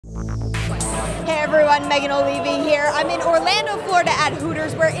Hey everyone, Megan Olivi here. I'm in Orlando, Florida at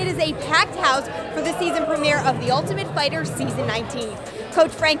Hooters, where it is a packed house for the season premiere of The Ultimate Fighter Season 19. Coach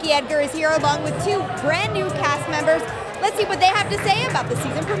Frankie Edgar is here along with two brand new cast members. Let's see what they have to say about the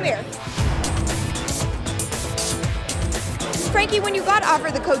season premiere. Frankie, when you got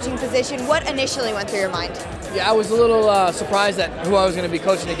offered the coaching position, what initially went through your mind? Yeah, I was a little surprised at who I was going to be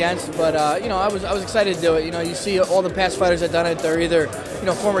coaching against, but you know, I was excited to do it. You know, you see all the past fighters that done it; they're either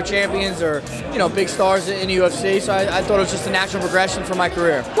former champions or big stars in UFC. So I thought it was just a natural progression for my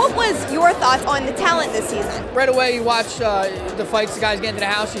career. What was your thoughts on the talent this season? Right away, you watch the fights, the guys get into the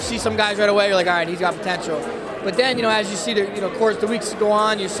house. You see some guys right away. You're like, all right, he's got potential. But then, as you see the weeks go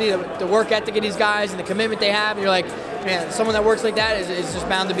on, you see the work ethic of these guys and the commitment they have, and you're like, man, someone that works like that is just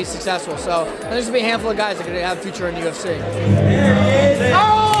bound to be successful. So there's going to be a handful of guys that are going to have a future in the UFC.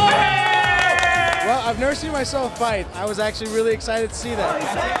 Well, I've never seen myself fight. I was actually really excited to see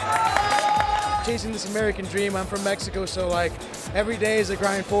that. Chasing this American dream. I'm from Mexico, so like every day is a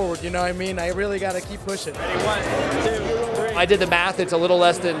grind forward, you know what I mean? I really got to keep pushing. I did the math. It's a little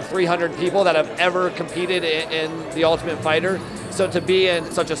less than 300 people that have ever competed in The Ultimate Fighter. So to be in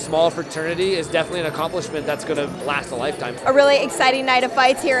such a small fraternity is definitely an accomplishment that's going to last a lifetime. A really exciting night of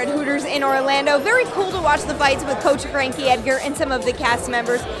fights here at Hooters in Orlando. Very cool to watch the fights with Coach Frankie Edgar and some of the cast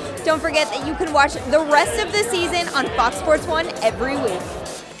members. Don't forget that you can watch the rest of the season on Fox Sports 1 every week.